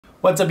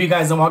What's up you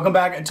guys and welcome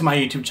back to my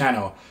YouTube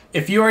channel.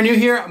 If you are new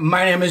here,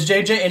 my name is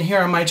JJ and here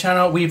on my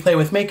channel we play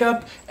with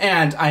makeup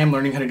and I am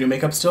learning how to do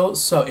makeup still,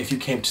 so if you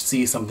came to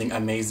see something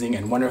amazing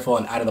and wonderful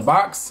and out of the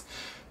box,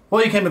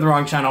 well, you came to the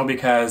wrong channel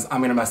because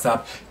I'm gonna mess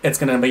up. It's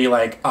gonna be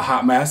like a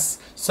hot mess.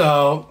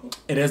 So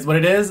it is what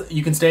it is.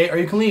 You can stay or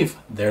you can leave.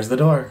 There's the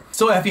door.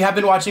 So if you have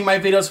been watching my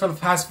videos for the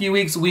past few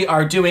weeks, we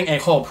are doing a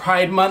whole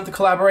Pride Month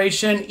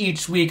collaboration.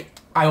 Each week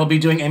I will be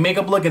doing a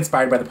makeup look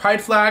inspired by the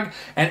Pride flag,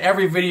 and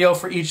every video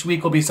for each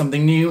week will be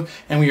something new,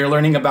 and we are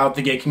learning about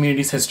the gay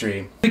community's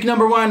history. Week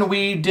number 1,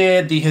 we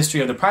did the history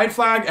of the Pride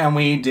flag, and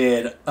we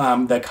did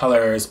the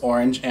colors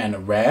orange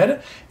and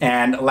red.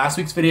 And last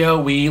week's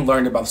video, we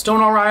learned about the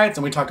Stonewall riots,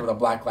 and we talked about the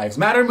Black Lives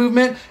Matter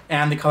movement,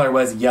 and the color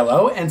was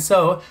yellow. And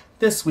so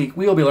this week,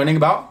 we will be learning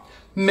about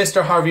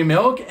Mr. Harvey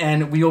Milk,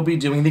 and we will be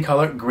doing the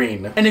color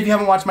green. And if you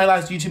haven't watched my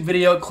last YouTube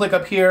video, click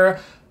up here.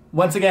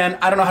 Once again,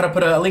 I don't know how to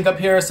put a link up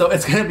here, so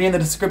it's gonna be in the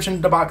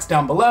description box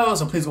down below,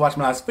 so please watch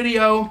my last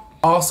video.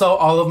 Also,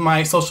 all of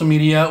my social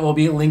media will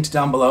be linked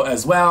down below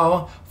as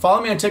well.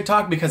 Follow me on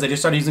TikTok because I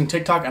just started using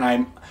TikTok and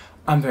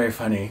I'm very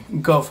funny.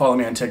 Go follow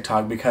me on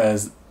TikTok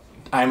because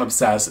I'm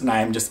obsessed and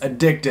I'm just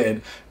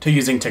addicted to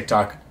using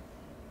TikTok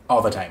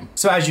all the time.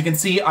 So as you can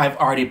see, I've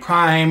already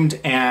primed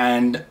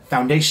and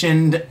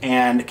foundationed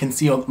and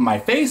concealed my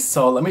face,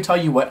 so let me tell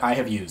you what I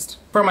have used.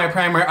 For my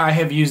primer, I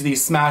have used the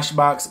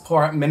Smashbox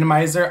Pore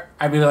Minimizer.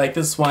 I really like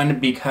this one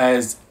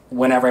because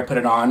whenever I put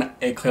it on,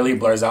 it clearly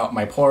blurs out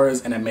my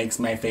pores and it makes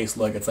my face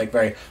look, it's like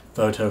very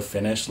photo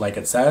finish like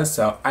it says,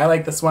 so I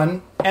like this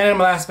one. And in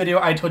my last video,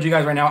 I told you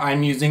guys right now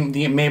I'm using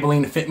the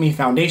Maybelline Fit Me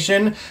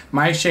foundation.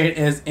 My shade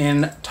is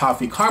in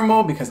Toffee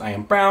Caramel because I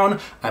am brown.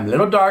 I'm a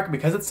little dark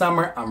because it's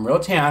summer, I'm real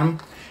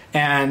tan.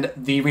 And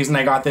the reason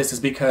I got this is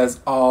because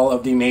all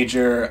of the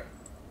major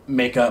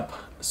makeup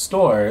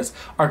stores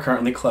are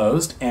currently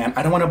closed and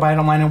I don't want to buy it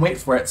online and wait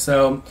for it.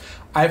 So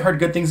I've heard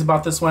good things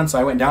about this one, so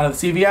I went down to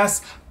the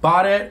CVS,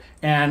 bought it,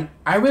 and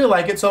I really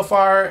like it so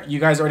far. You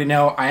guys already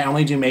know I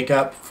only do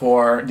makeup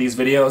for these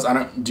videos. I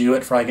don't do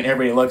it for like an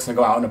everyday looks and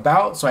go out and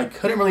about, so I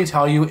couldn't really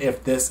tell you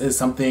if this is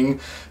something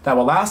that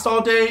will last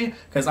all day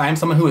because I am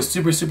someone who is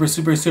super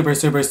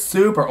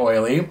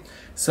oily,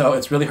 so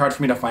it's really hard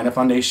for me to find a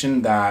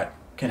foundation that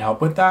can help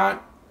with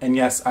that. And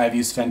yes, I've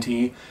used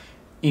Fenty.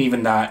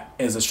 Even that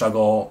is a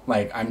struggle.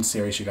 Like, I'm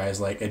serious, you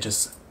guys, like it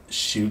just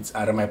shoots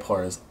out of my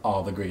pores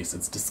all the grease.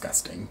 It's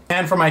disgusting.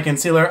 And for my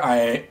concealer,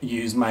 I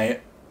use my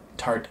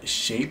Tarte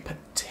Shape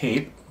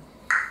Tape.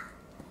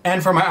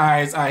 And for my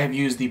eyes, I have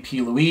used the P.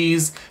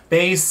 Louise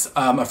base.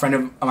 A friend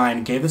of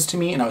mine gave this to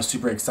me and I was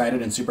super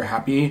excited and super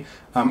happy.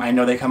 I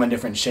know they come in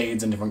different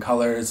shades and different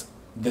colors.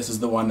 This is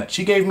the one that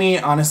she gave me.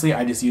 Honestly,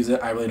 I just use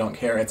it. I really don't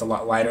care. It's a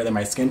lot lighter than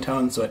my skin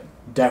tone, so it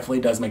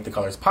definitely does make the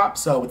colors pop.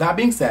 So with that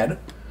being said,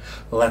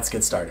 let's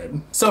get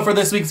started. So for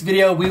this week's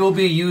video, we will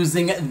be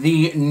using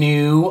the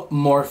new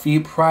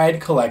Morphe Pride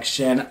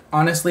collection.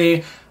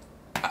 Honestly,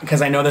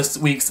 because I know this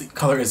week's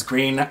color is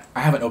green, I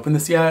haven't opened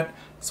this yet,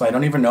 so I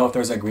don't even know if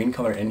there's a green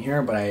color in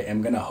here, but I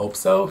am gonna hope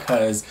so,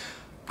 because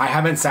I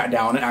haven't sat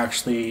down and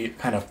actually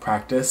kind of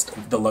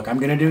practiced the look I'm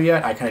gonna do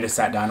yet. I kind of just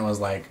sat down and was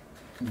like,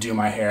 do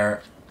my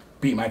hair,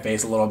 beat my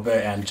face a little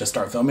bit, and just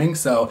start filming.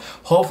 So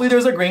hopefully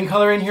there's a green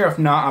color in here. If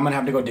not, I'm gonna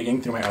have to go digging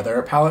through my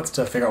other palettes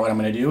to figure out what I'm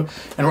gonna do.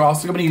 And we're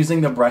also gonna be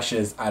using the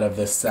brushes out of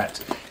this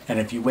set. And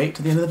if you wait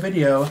to the end of the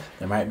video,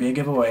 there might be a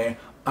giveaway.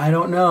 I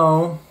don't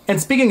know.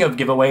 And speaking of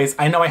giveaways,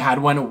 I know I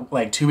had one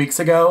like 2 weeks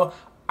ago.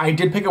 I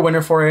did pick a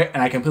winner for it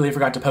and I completely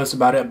forgot to post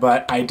about it,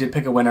 but I did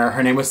pick a winner.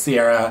 Her name was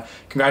Sierra.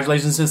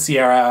 Congratulations to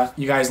Sierra.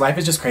 You guys, life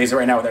is just crazy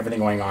right now with everything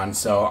going on,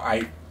 so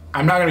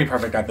I'm not gonna be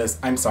perfect at this,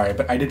 I'm sorry,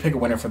 but I did pick a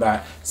winner for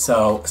that.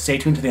 So stay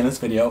tuned to the end of this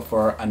video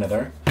for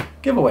another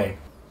giveaway.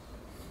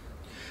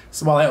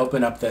 So while I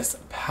open up this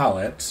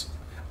palette,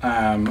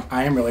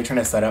 I am really trying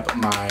to set up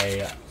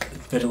my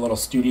little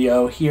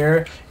studio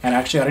here, and I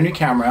actually got a new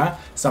camera,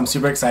 so I'm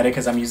super excited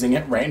because I'm using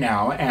it right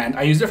now. And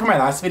I used it for my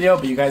last video,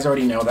 but you guys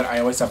already know that I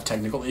always have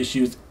technical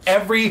issues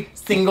every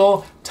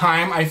single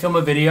time I film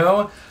a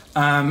video,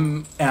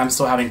 and I'm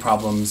still having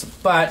problems,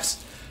 but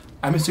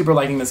I'm super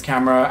liking this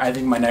camera. I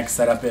think my next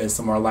setup is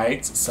some more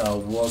lights, so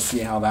we'll see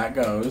how that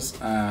goes.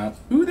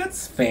 Ooh,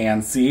 that's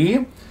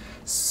fancy.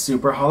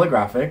 Super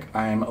holographic.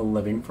 I'm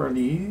living for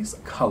these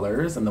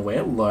colors and the way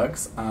it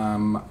looks.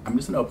 I'm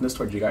just gonna open this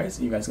towards you guys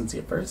so you guys can see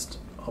it first.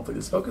 Hopefully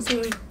this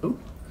focuses. Ooh.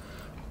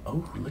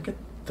 Oh, look at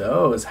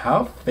those.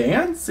 How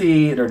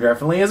fancy. There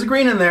definitely is a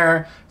green in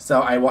there.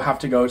 So I will have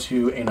to go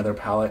to another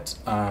palette.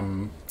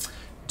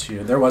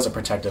 There was a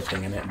protective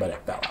thing in it, but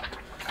it fell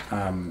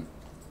out.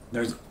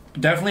 There's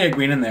definitely a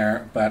green in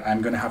there, but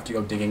I'm gonna have to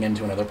go digging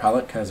into another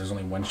palette because there's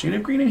only one shade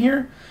of green in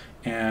here,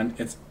 and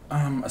it's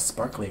a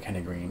sparkly kind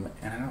of green,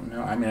 and I don't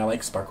know, I mean I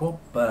like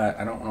sparkle, but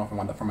I don't know if I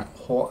want that for my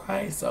whole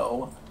eye,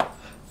 so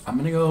I'm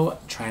gonna go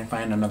try and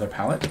find another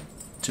palette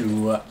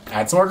to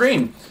add some more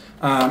green.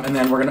 And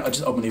then we're gonna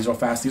just open these real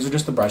fast. These are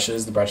just the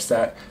brushes, the brush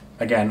set,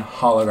 again,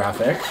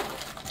 holographic,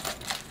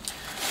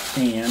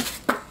 and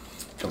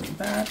don't need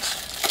that,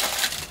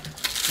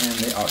 and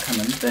they all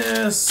come in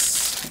this.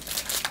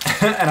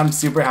 And I'm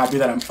super happy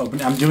that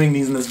I'm doing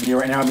these in this video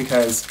right now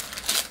because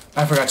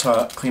I forgot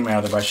to clean my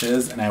other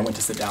brushes and I went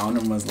to sit down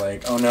and was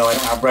like, oh no, I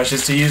don't have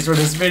brushes to use for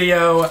this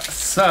video.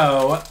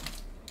 So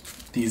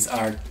these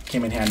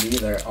came in handy.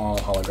 They're all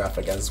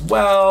holographic as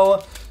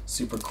well.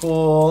 Super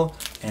cool.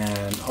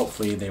 And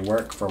hopefully they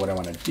work for what I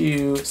want to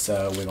do.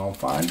 So we're gonna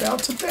find out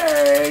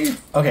today.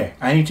 Okay,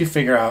 I need to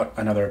figure out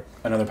another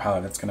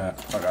palette that's gonna,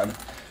 oh god.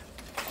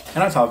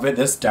 And on top of it,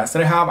 this desk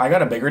that I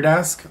got a bigger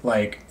desk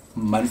like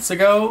months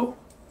ago,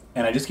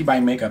 and I just keep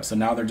buying makeup, so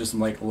now there's just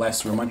like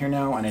less room on here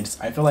now, and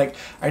I feel like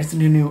I need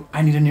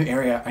a new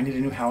area, I need a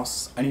new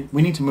house,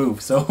 we need to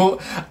move, so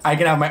I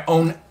can have my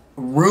own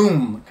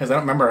room, because I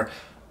don't know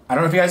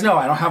if you guys know,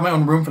 I don't have my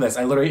own room for this.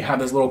 I literally have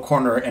this little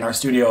corner in our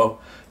studio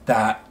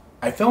that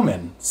I film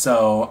in,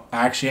 so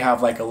I actually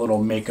have like a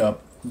little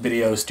makeup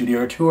video,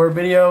 studio tour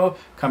video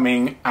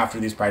coming after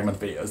these Pride Month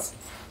videos.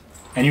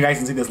 And you guys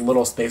can see this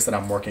little space that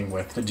I'm working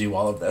with to do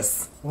all of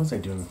this. What was I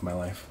doing with my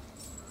life?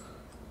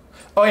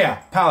 Oh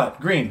yeah, palette,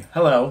 green,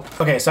 hello.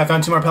 Okay, so I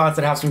found 2 more palettes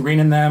that have some green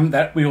in them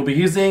that we will be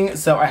using.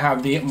 So I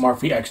have the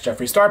Morphe X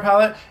Jeffree Star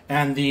palette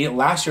and the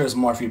last year's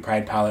Morphe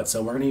Pride palette.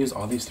 So we're gonna use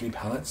all these 3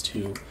 palettes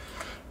to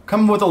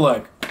come up with a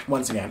look.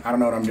 Once again, I don't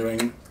know what I'm doing.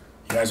 You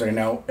guys already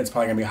know it's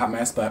probably gonna be a hot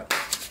mess, but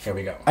here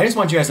we go. I just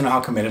want you guys to know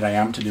how committed I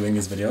am to doing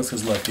these videos,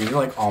 because look, these are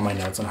like all my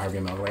notes on Harvey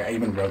Milk. Like I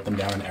even wrote them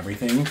down and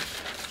everything,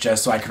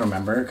 just so I can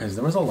remember, because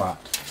there was a lot.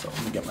 So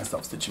let me get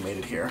myself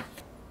situated here.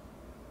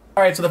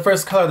 All right, so the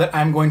first color that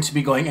I'm going to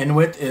be going in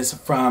with is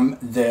from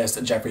this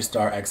Jeffree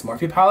Star X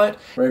Morphe palette.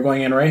 We're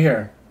going in right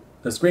here.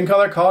 This green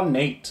color called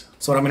Nate.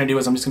 So what I'm gonna do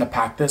is I'm just gonna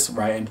pack this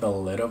right into the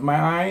lid of my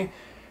eye,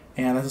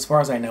 and that's as far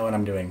as I know what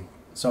I'm doing.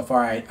 So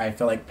far, I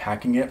feel like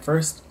packing it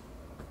first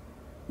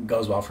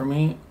goes well for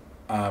me.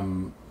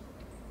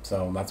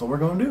 So that's what we're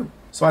gonna do.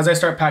 So as I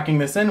start packing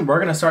this in, we're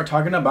gonna start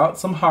talking about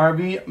some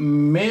Harvey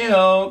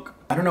Milk.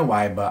 I don't know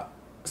why, but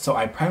so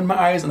I primed my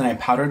eyes and then I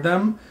powdered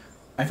them.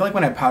 I feel like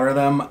when I powder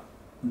them,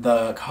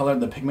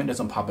 the pigment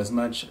doesn't pop as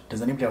much.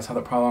 Does anybody else have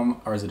that problem,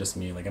 or is it just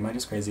me? Like, am I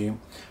just crazy?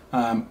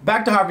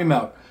 Back to Harvey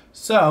Milk.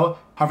 So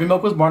Harvey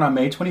Milk was born on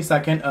May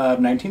 22nd of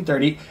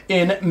 1930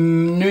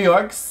 in New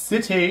York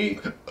City.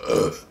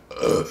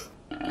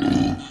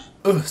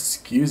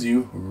 Excuse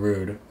you,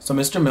 rude. So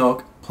Mr.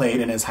 Milk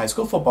played in his high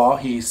school football.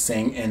 He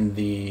sang in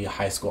the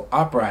high school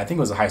opera. I think it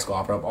was a high school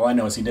opera. All I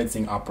know is he did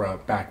sing opera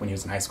back when he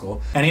was in high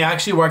school. And he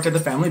actually worked at the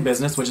family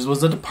business, which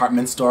was a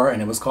department store,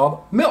 and it was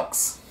called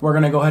Milk's. We're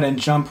gonna go ahead and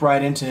jump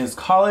right into his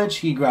college.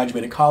 He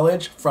graduated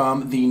college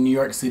from the New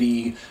York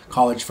City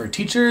College for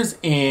Teachers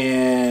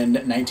in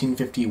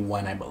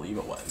 1951, I believe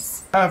it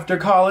was. After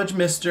college,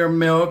 Mr.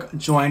 Milk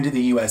joined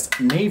the US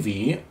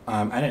Navy.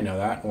 I didn't know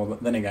that. Well,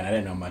 then again, I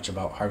didn't know much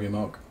about Harvey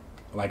Milk.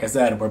 Like I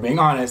said, we're being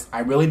honest,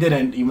 I really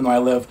didn't, even though I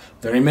live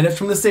 30 minutes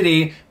from the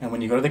city, and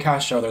when you go to the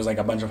Castro, there's like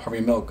a bunch of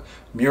Harvey Milk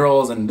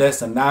murals and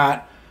this and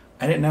that.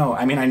 I didn't know.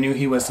 I mean, I knew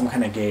he was some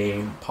kind of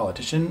gay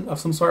politician of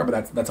some sort,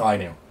 but that's all I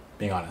knew,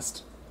 being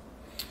honest.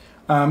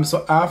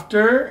 So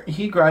after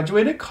he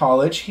graduated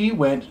college, he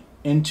went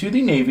into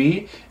the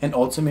Navy and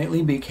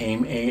ultimately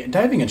became a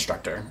diving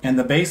instructor. And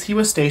the base he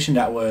was stationed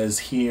at was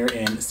here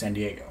in San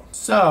Diego.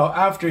 So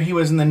after he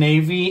was in the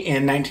Navy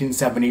in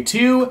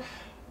 1972,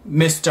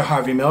 Mr.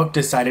 Harvey Milk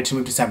decided to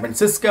move to San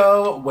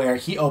Francisco, where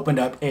he opened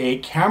up a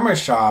camera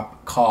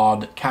shop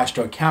called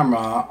Castro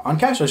Camera on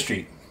Castro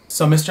Street.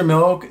 So Mr.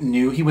 Milk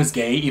knew he was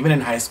gay even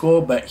in high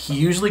school, but he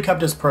usually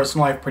kept his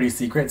personal life pretty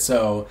secret,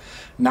 so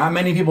not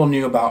many people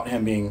knew about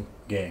him being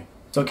gay.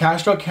 So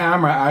Castro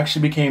Camera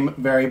actually became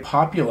very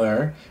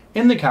popular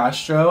in the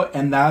Castro,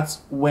 and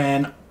that's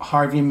when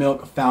Harvey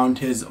Milk found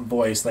his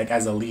voice, like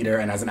as a leader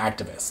and as an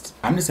activist.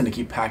 I'm just gonna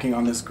keep packing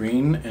on this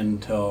green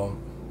until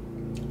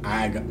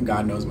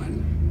God knows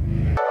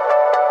when.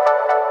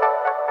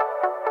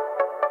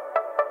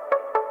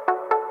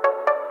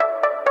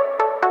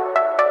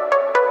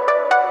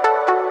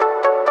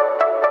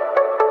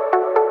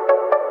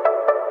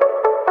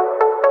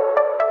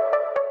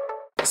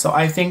 So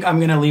I think I'm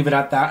gonna leave it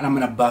at that, and I'm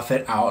gonna buff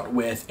it out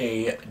with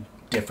a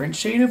different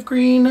shade of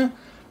green.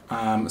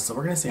 So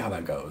we're gonna see how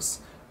that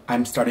goes.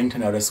 I'm starting to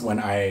notice when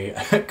I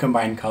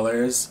combine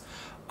colors,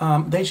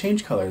 they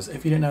change colors.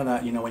 If you didn't know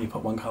that, you know when you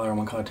put one color and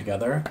one color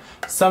together,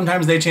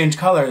 sometimes they change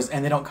colors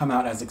and they don't come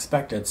out as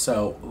expected.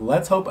 So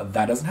let's hope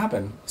that doesn't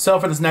happen. So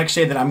for this next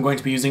shade that I'm going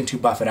to be using to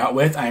buff it out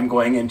with, I'm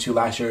going into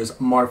last year's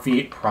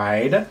Morphe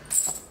Pride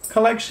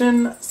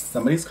collection.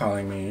 Somebody's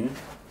calling me.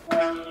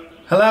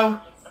 Hello?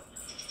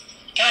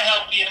 Can I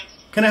help you?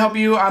 Can I help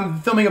you?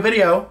 I'm filming a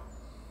video.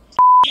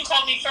 You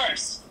called me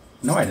first.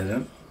 No, I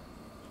didn't.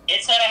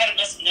 It said I had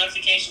a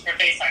notification for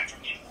FaceTime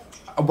from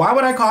you. Why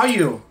would I call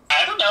you?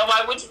 I don't know.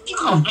 Why wouldn't you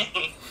call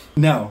me?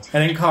 No, I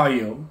didn't call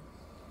you.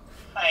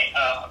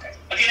 Hi. Okay.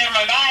 Okay, never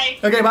mind. Bye.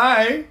 Okay,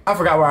 bye. I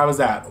forgot where I was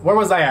at. Where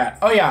was I at?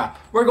 Oh yeah,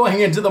 we're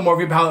going into the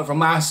Morphe palette from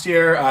last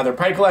year, their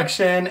Pride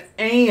collection,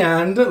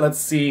 and let's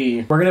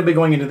see. We're gonna be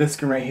going into this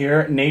skin right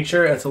here,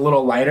 Nature. It's a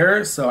little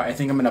lighter, so I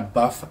think I'm gonna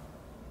buff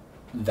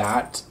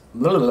that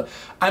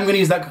I'm gonna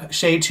use that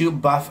shade to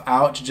buff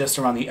out just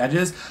around the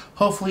edges.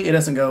 Hopefully it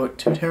doesn't go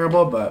too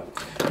terrible, but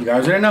you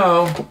guys already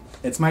know,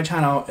 it's my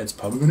channel, it's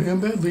probably gonna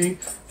end badly.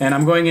 And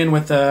I'm going in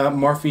with the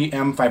Morphe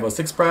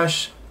M506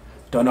 brush.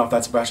 Don't know if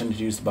that's a brush I need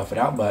to use to buff it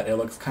out, but it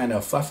looks kind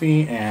of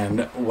fluffy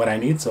and what I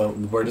need, so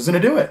we're just gonna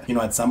do it. You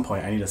know, at some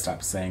point I need to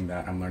stop saying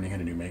that I'm learning how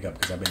to do makeup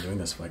because I've been doing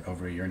this for like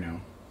over a year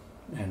now.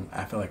 And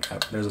I feel like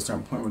there's a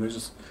certain point where there's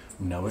just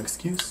no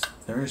excuse.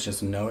 There is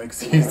just no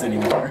excuse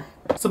anymore.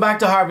 So back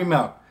to Harvey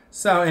Milk.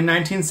 So in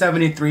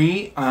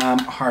 1973,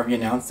 Harvey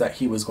announced that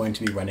he was going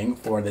to be running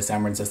for the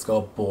San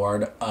Francisco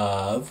Board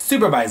of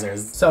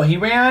Supervisors. So he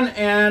ran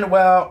and,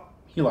 well,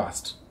 he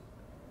lost.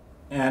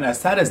 And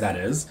as sad as that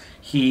is,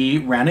 he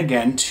ran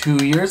again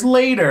 2 years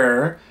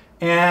later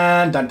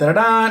and dun, dun,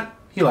 dun, dun,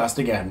 he lost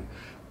again.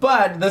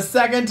 But the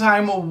second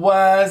time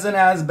wasn't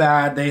as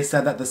bad. They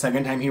said that the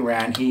second time he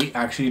ran, he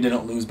actually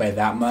didn't lose by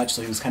that much,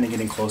 so he was kind of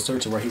getting closer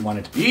to where he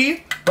wanted to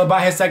be. But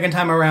by his second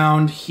time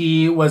around,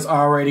 he was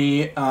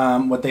already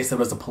what they said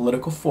was a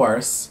political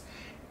force,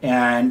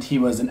 and he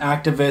was an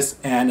activist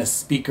and a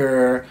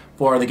speaker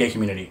for the gay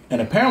community. And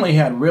apparently he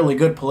had really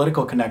good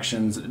political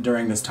connections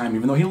during this time.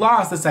 Even though he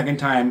lost the second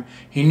time,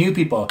 he knew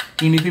people.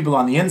 He knew people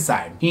on the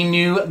inside. He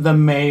knew the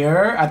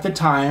mayor at the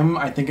time,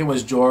 I think it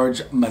was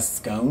George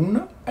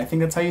Moscone, I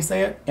think that's how you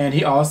say it. And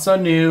he also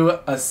knew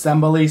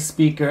Assembly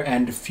Speaker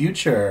and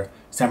future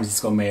San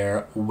Francisco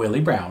Mayor Willie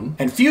Brown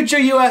and future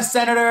US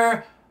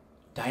Senator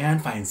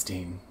Dianne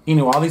Feinstein. He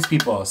knew all these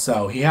people,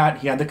 so he had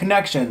the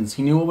connections.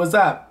 He knew what was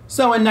up.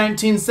 So in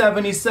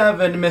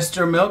 1977,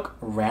 Mr. Milk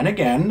ran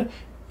again,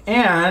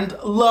 and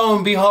lo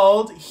and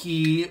behold,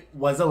 he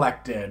was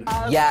elected.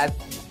 Yes,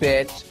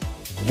 bitch,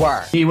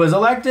 work. He was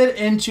elected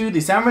into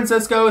the San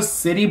Francisco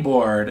City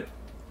Board.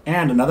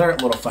 And another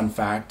little fun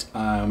fact,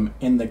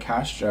 in the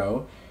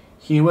Castro,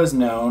 he was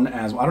known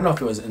as, well, I don't know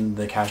if it was in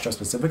the Castro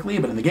specifically,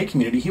 but in the gay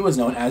community, he was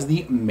known as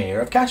the mayor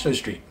of Castro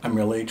Street. I'm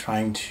really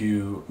trying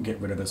to get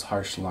rid of this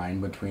harsh line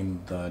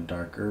between the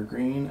darker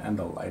green and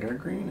the lighter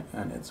green,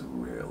 and it's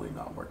really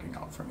not working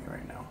out for me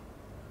right now.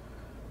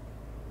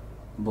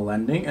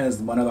 Blending is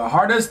one of the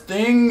hardest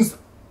things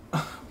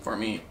for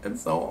me.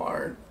 It's so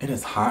hard. It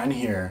is hot in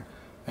here.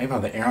 I even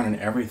have the air on and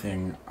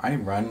everything. I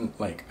run,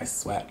 like, I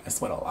sweat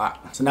a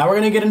lot. So now we're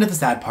gonna get into the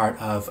sad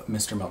part of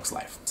Mr. Milk's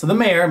life. So the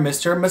mayor,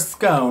 Mr.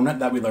 Moscone,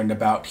 that we learned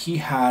about, he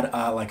had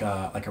like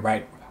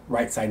a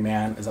right side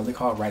man, is that what they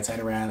call it? Right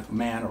side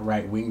man,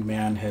 right winged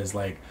man, his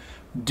like,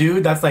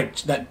 dude, that's like,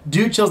 that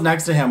dude chills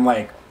next to him,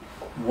 like,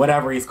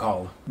 whatever he's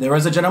called. There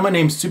was a gentleman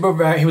named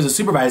he was a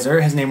supervisor,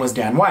 his name was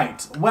Dan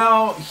White.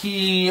 Well,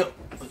 he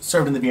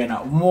served in the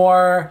Vietnam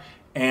War,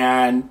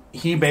 and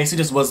he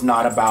basically just was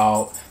not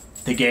about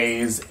the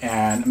gays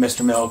and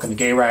Mr. Milk and the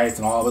gay rights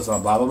and all of this blah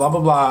blah blah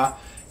blah blah,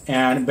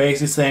 and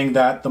basically saying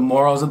that the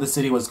morals of the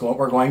city were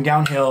going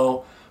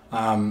downhill.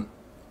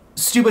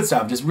 Stupid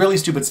stuff, just really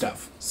stupid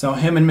stuff. So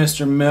him and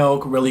Mr.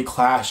 Milk really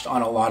clashed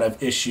on a lot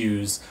of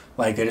issues.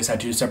 Like they just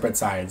had two separate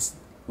sides,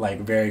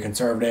 like very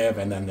conservative,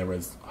 and then there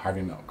was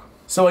Harvey Milk.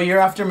 So a year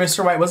after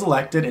Mr. White was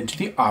elected into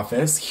the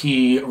office,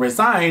 he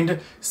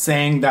resigned,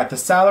 saying that the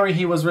salary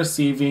he was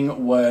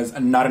receiving was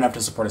not enough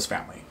to support his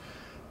family.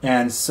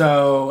 And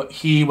so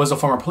he was a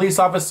former police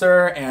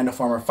officer and a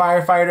former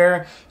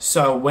firefighter.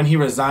 So when he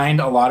resigned,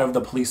 a lot of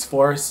the police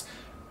force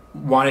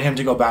wanted him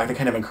to go back. They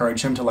kind of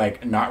encouraged him to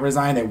like not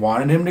resign. They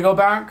wanted him to go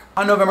back.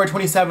 On November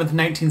 27th,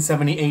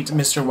 1978,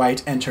 Mr.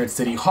 White entered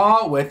City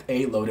Hall with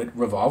a loaded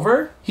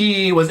revolver.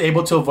 He was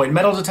able to avoid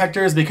metal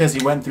detectors because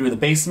he went through the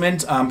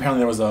basement. Apparently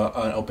there was an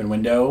open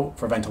window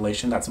for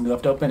ventilation that somebody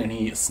left open, and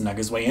he snuck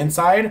his way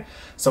inside.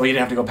 So he didn't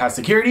have to go past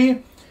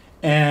security.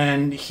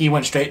 And he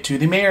went straight to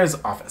the mayor's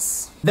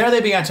office. There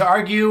they began to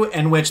argue,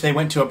 in which they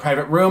went to a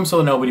private room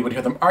so nobody would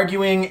hear them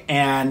arguing,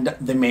 and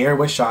the mayor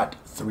was shot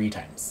 3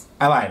 times.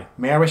 I lied.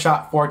 Mayor was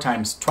shot 4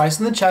 times, twice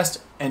in the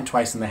chest and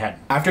twice in the head.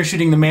 After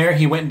shooting the mayor,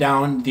 he went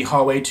down the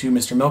hallway to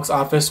Mr. Milk's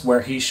office, where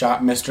he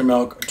shot Mr.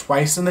 Milk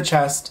twice in the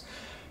chest,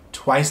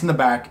 twice in the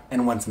back,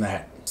 and once in the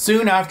head.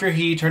 Soon after,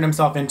 he turned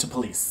himself into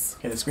police.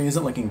 Okay, the screen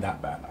isn't looking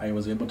that bad. I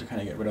was able to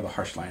kind of get rid of the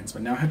harsh lines,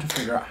 but now I have to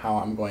figure out how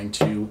I'm going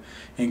to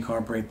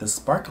incorporate the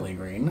sparkly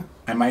green.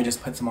 I might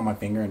just put some on my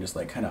finger and just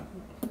like kind of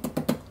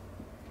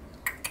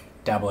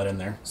dabble it in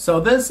there. So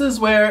this is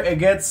where it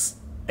gets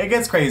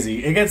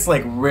crazy. It gets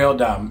like real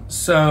dumb.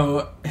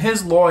 So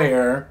his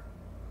lawyer,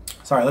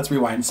 sorry, let's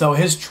rewind. So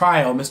his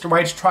trial, Mr.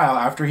 White's trial,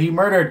 after he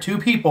murdered 2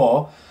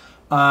 people,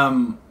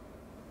 sorry,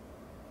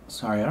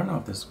 I don't know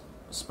if this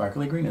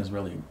sparkly green is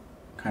really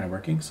kind of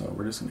working, so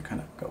we're just gonna kind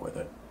of go with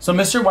it. So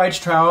Mr. White's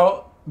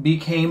trial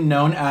became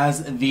known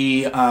as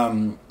the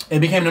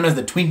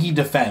Twinkie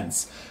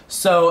defense.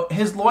 So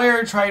his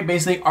lawyer tried to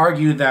basically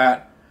argue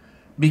that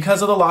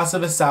because of the loss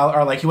of his salary,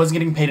 or like he wasn't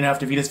getting paid enough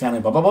to feed his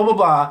family, blah blah blah blah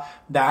blah,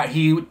 that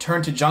he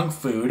turned to junk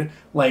food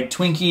like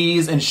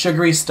Twinkies and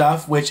sugary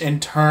stuff, which in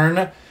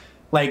turn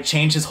like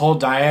changed his whole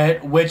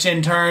diet, which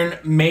in turn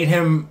made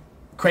him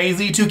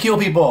crazy to kill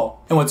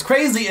people. And what's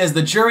crazy is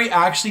the jury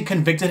actually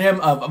convicted him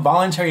of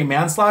voluntary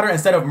manslaughter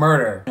instead of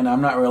murder. And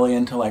I'm not really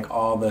into like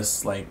all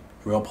this like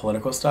real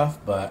political stuff,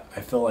 but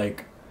I feel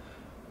like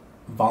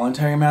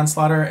voluntary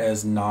manslaughter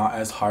is not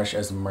as harsh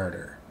as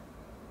murder,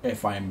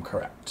 if I'm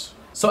correct.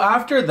 So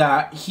after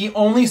that,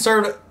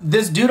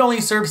 this dude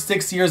only served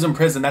 6 years in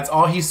prison. That's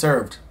all he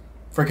served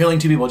for killing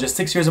 2 people, just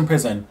 6 years in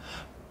prison.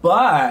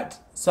 But,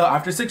 so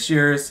after 6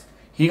 years,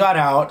 he got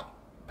out,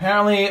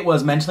 apparently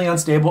was mentally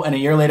unstable, and a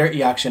year later,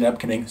 he actually ended up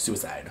committing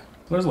suicide.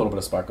 There's a little bit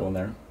of sparkle in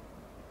there.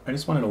 I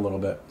just wanted a little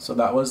bit. So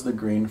that was the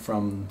green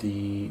from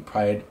the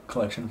Pride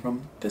collection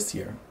from this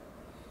year.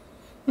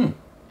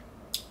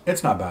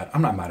 It's not bad.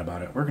 I'm not mad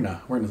about it. We're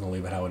gonna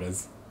leave it how it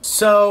is.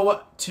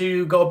 So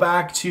to go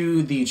back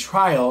to the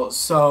trial,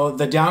 so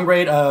the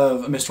downgrade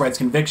of Mr. Wright's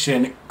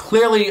conviction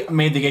clearly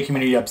made the gay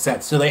community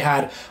upset. So they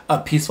had a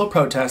peaceful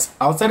protest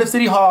outside of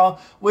City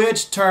Hall,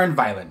 which turned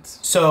violent.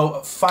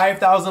 So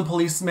 5,000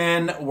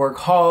 policemen were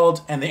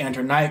called, and they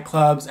entered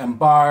nightclubs and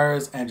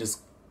bars and just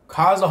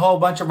caused a whole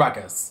bunch of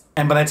ruckus.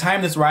 And by the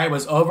time this riot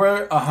was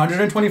over,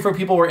 124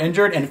 people were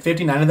injured and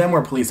 59 of them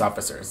were police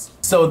officers.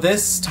 So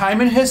this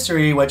time in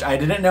history, which I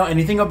didn't know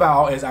anything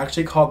about, is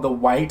actually called the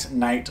White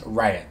Night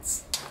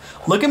Riots.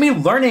 Look at me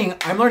learning.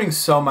 I'm learning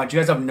so much. You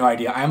guys have no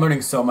idea. I'm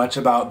learning so much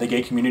about the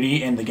gay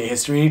community and the gay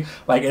history.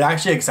 Like, it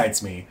actually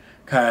excites me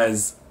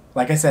because,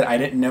 like I said, I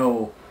didn't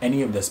know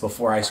any of this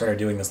before I started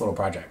doing this little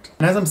project.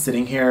 And as I'm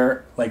sitting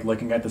here, like,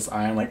 looking at this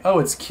eye, I'm like, oh,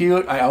 it's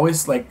cute.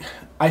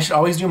 I should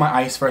always do my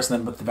eyes first and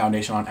then put the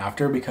foundation on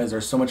after, because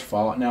there's so much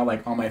fallout now,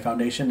 like, on my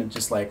foundation. It's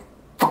just, like,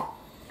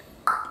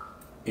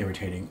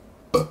 irritating.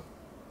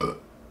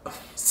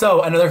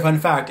 So, another fun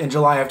fact, in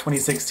July of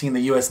 2016,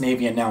 the US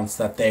Navy announced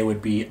that they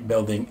would be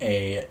building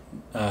a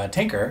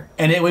tanker,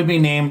 and it would be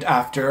named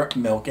after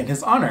Milk in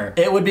his honor.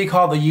 It would be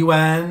called the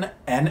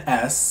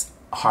UNNS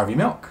Harvey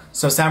Milk.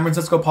 So San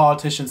Francisco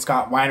politician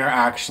Scott Weiner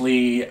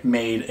actually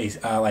made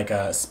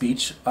a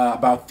speech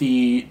about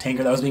the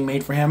tanker that was being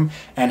made for him,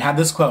 and had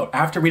this quote. I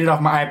have to read it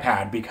off my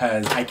iPad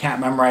because I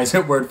can't memorize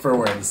it word for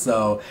word.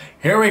 So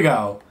here we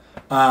go.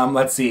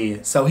 Let's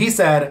see. So he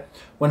said,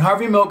 when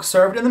Harvey Milk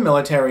served in the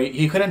military,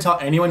 he couldn't tell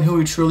anyone who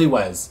he truly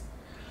was.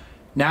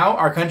 Now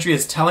our country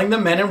is telling the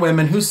men and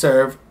women who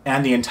serve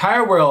and the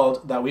entire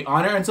world that we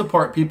honor and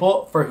support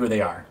people for who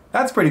they are.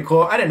 That's pretty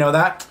cool. I didn't know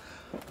that.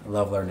 I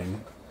love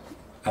learning.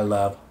 I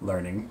love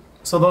learning.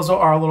 So those are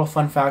our little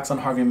fun facts on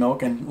Harvey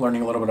Milk and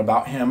learning a little bit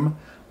about him.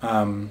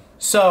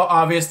 So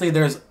obviously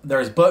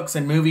there's books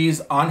and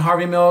movies on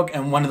Harvey Milk,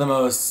 and one of the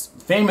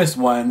most famous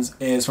ones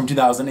is from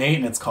 2008,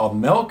 and it's called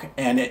Milk,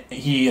 and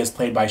he is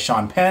played by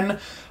Sean Penn.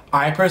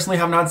 I personally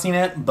have not seen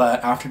it,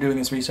 but after doing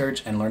this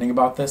research and learning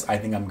about this, I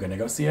think I'm gonna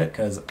go see it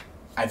because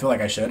I feel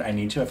like I should. I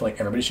need to. I feel like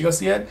everybody should go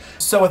see it.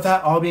 So with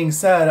that all being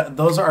said,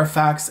 those are our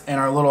facts and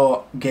our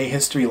little gay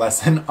history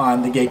lesson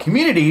on the gay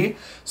community.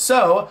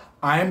 So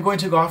I'm going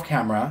to go off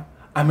camera.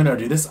 I'm gonna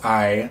do this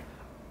eye.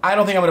 I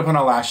don't think I'm gonna put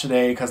on a lash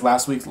today because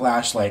last week's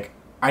lash, like,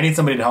 I need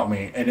somebody to help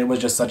me, and it was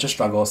just such a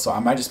struggle. So I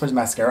might just put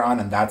mascara on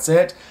and that's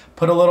it.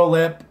 Put a little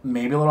lip,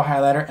 maybe a little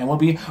highlighter, and we'll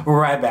be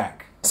right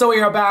back. So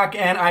we are back,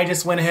 and I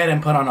just went ahead and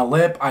put on a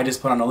lip. I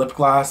just put on a lip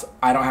gloss.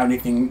 I don't have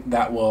anything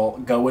that will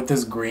go with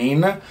this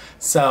green,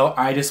 so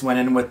I just went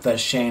in with the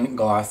Shane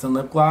Glosson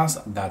lip gloss.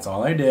 That's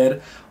all I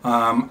did.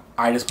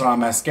 I just put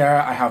on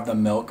mascara. I have the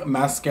Milk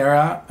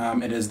mascara.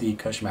 It is the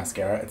Kush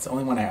mascara. It's the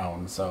only one I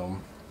own, so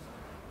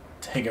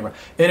take it.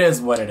 It is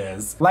what it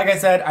is. Like I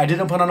said, I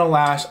didn't put on a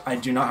lash. I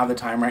do not have the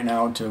time right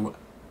now to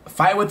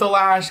fight with the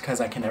lash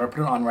because I can never put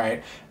it on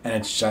right, and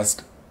it's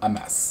just a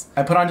mess.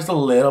 I put on just a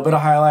little bit of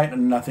highlight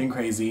and nothing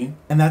crazy.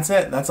 And that's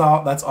it. That's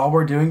all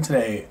we're doing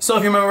today. So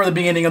if you remember the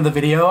beginning of the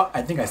video,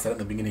 I think I said it at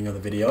the beginning of the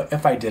video.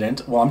 If I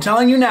didn't, well, I'm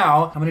telling you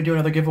now, I'm gonna do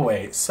another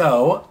giveaway.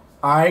 So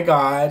I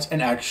got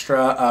an extra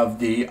of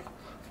the,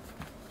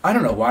 I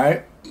don't know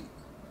why,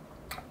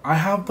 I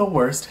have the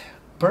worst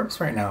burps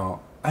right now.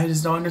 I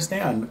just don't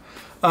understand.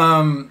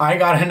 I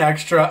got an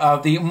extra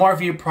of the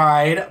Morphe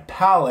Pride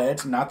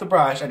palette, not the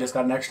brush. I just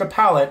got an extra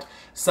palette.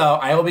 So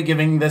I will be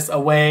giving this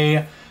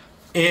away.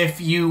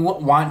 If you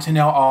want to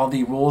know all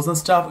the rules and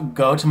stuff,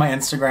 go to my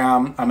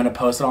Instagram. I'm gonna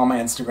post it on my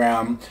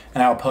Instagram,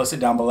 and I'll post it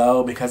down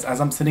below because as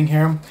I'm sitting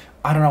here,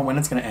 I don't know when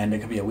it's gonna end.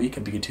 It could be a week,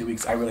 it could be 2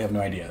 weeks. I really have no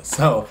idea.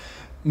 So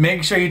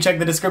make sure you check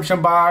the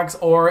description box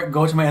or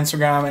go to my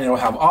Instagram and it'll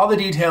have all the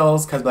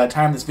details because by the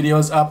time this video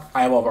is up,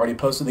 I will have already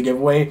posted the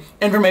giveaway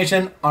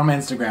information on my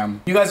Instagram.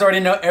 You guys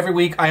already know every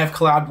week I have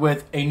collabed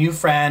with a new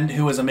friend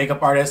who is a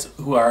makeup artist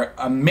who are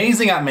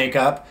amazing at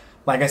makeup.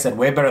 Like I said,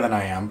 way better than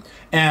I am.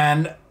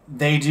 And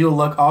they do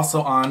look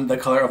also on the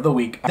color of the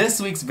week. This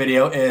week's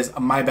video is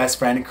my best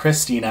friend,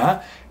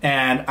 Cristina,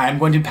 and I'm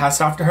going to pass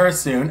it off to her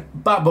soon.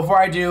 But before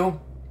I do,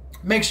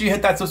 make sure you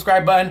hit that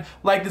subscribe button,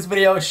 like this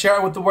video, share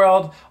it with the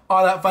world,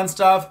 all that fun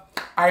stuff.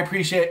 I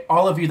appreciate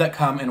all of you that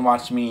come and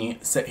watch me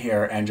sit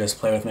here and just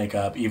play with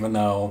makeup, even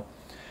though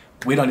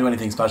we don't do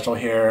anything special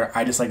here.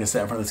 I just like to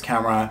sit in front of this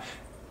camera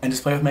and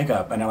just play with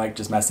makeup, and I like to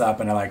just mess up,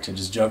 and I like to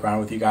just joke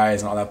around with you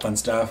guys and all that fun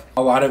stuff.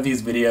 A lot of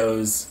these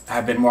videos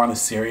have been more on the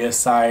serious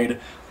side.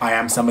 I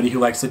am somebody who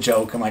likes to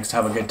joke and likes to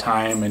have a good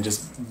time and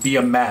just be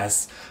a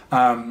mess.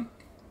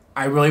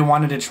 I really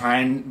wanted to try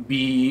and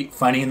be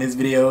funny in these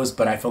videos,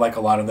 but I feel like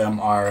a lot of them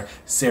are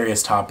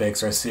serious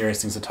topics or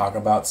serious things to talk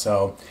about,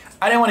 so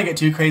I didn't want to get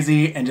too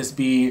crazy and just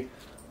be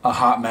a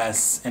hot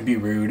mess and be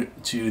rude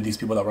to these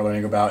people that we're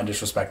learning about and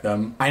disrespect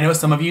them. I know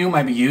some of you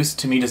might be used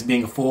to me just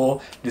being a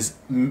fool, just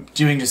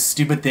doing just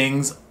stupid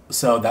things,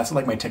 so that's what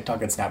like my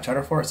TikTok and Snapchat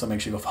are for, so make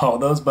sure you go follow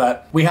those.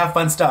 But we have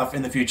fun stuff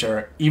in the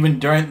future. Even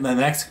during the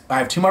next, I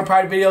have 2 more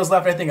Pride videos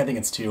left, I think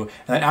it's 2. And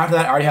then after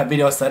that, I already have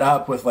videos set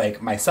up with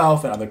like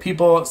myself and other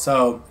people.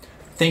 So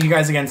thank you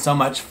guys again so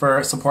much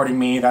for supporting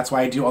me. That's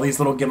why I do all these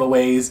little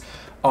giveaways,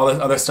 all this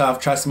other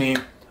stuff. Trust me,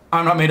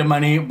 I'm not made of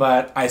money,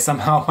 but I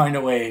somehow find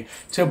a way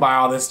to buy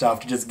all this stuff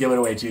to just give it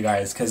away to you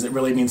guys, because it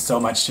really means so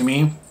much to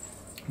me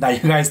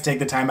that you guys take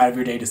the time out of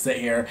your day to sit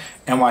here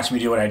and watch me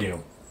do what I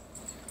do.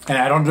 And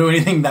I don't do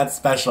anything that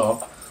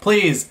special.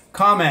 Please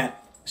comment,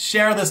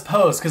 share this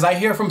post, because I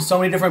hear from so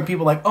many different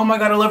people like, oh my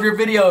god, I love your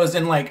videos,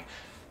 and like,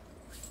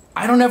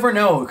 I don't ever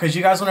know, because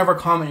you guys don't ever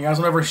comment, you guys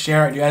don't ever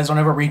share it, you guys don't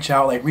ever reach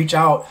out. Like, reach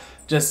out,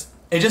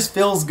 it just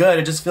feels good.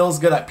 It just feels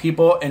good that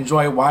people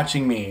enjoy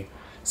watching me.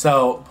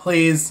 So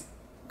please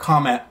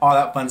comment, all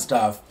that fun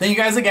stuff. Thank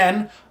you guys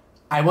again.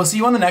 I will see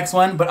you on the next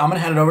one, but I'm gonna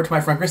hand it over to my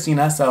friend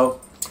Cristina,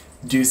 so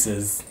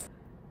deuces.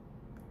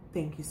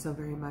 Thank you so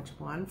very much,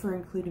 Juan, for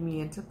including me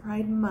into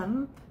Pride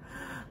Month.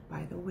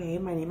 By the way,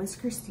 my name is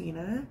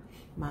Cristina.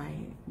 My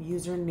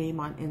username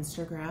on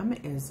Instagram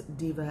is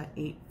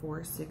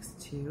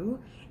diva8462,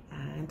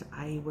 and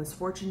I was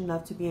fortunate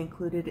enough to be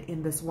included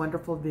in this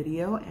wonderful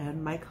video,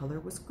 and my color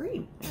was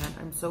green, and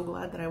I'm so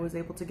glad that I was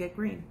able to get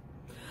green.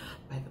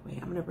 By the way,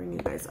 I'm gonna bring you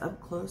guys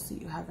up close so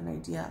you have an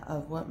idea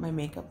of what my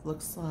makeup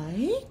looks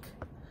like.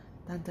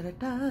 Dun, dun,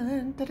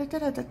 dun, dun, dun, dun,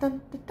 dun,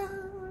 dun, dun,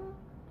 dun.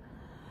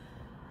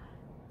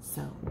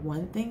 So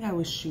one thing I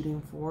was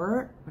shooting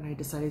for when I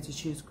decided to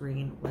choose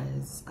green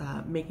was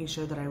making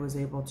sure that I was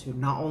able to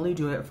not only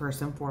do it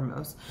first and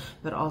foremost,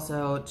 but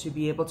also to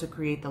be able to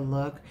create the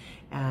look,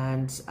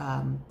 and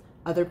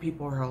other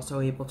people are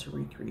also able to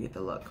recreate the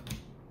look.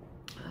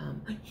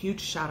 Huge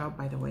shout out,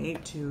 by the way,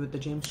 to the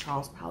James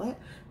Charles palette,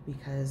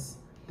 because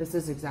this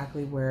is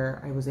exactly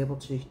where I was able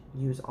to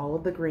use all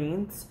of the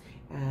greens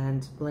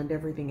and blend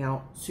everything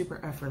out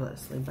super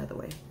effortlessly, by the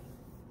way.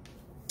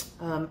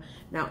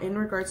 Now, in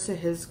regards to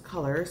his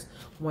colors,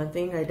 one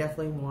thing I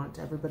definitely want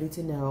everybody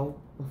to know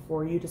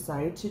before you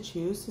decide to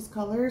choose his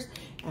colors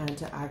and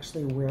to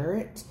actually wear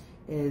it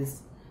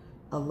is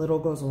a little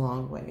goes a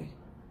long way.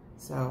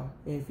 So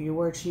if you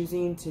were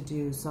choosing to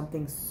do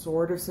something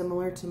sort of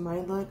similar to my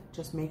look,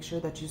 just make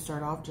sure that you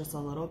start off just a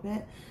little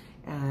bit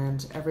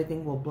and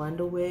everything will blend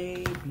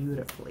away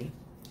beautifully.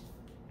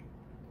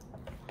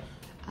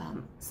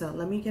 So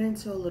let me get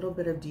into a little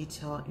bit of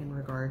detail in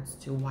regards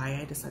to why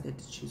I decided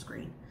to choose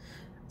green.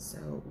 So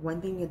one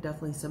thing it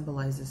definitely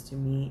symbolizes to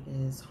me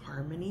is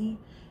harmony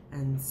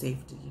and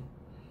safety.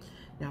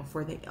 Now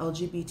for the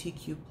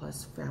LGBTQ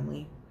plus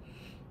family,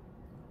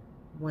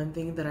 one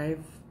thing that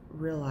I've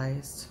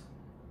realized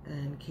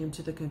and came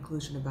to the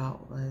conclusion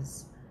about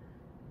was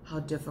how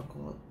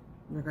difficult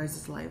your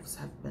guys' lives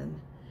have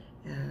been.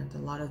 And a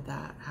lot of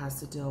that has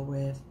to deal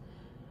with,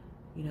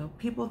 you know,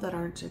 people that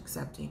aren't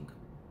accepting,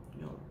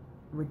 you know,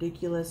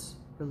 ridiculous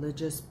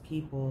religious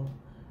people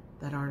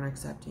that aren't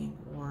accepting,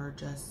 or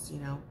just, you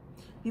know,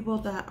 people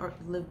that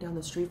live down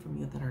the street from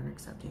you that aren't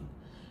accepting.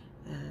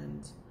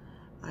 And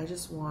I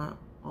just want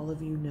all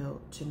of you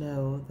to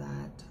know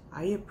that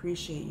I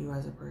appreciate you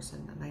as a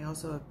person, and I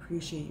also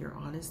appreciate your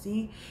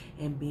honesty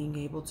and being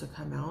able to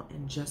come out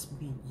and just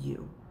be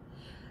you.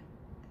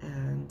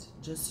 And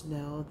just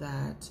know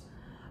that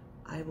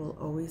I will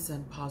always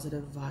send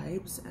positive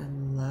vibes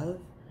and love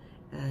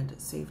and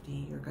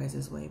safety your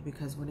guys' way,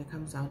 because when it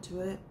comes down to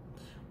it,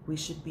 we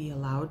should be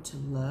allowed to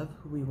love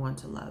who we want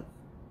to love.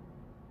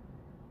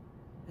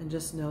 And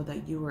just know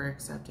that you are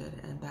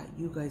accepted and that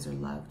you guys are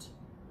loved.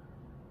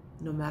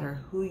 No matter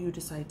who you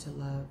decide to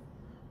love,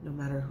 no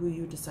matter who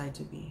you decide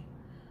to be.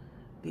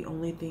 The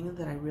only thing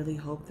that I really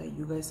hope that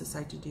you guys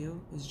decide to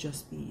do is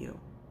just be you.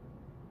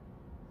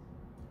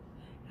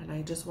 And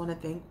I just want to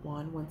thank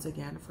Juan once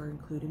again for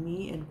including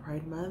me in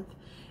Pride Month.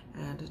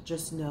 And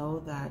just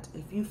know that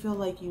if you feel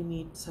like you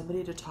need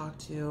somebody to talk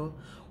to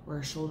or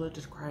a shoulder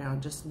to cry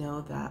on, just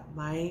know that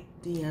my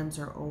DMs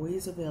are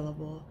always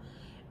available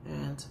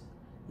and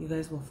you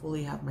guys will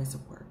fully have my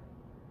support.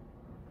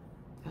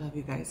 I love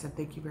you guys and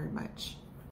thank you very much.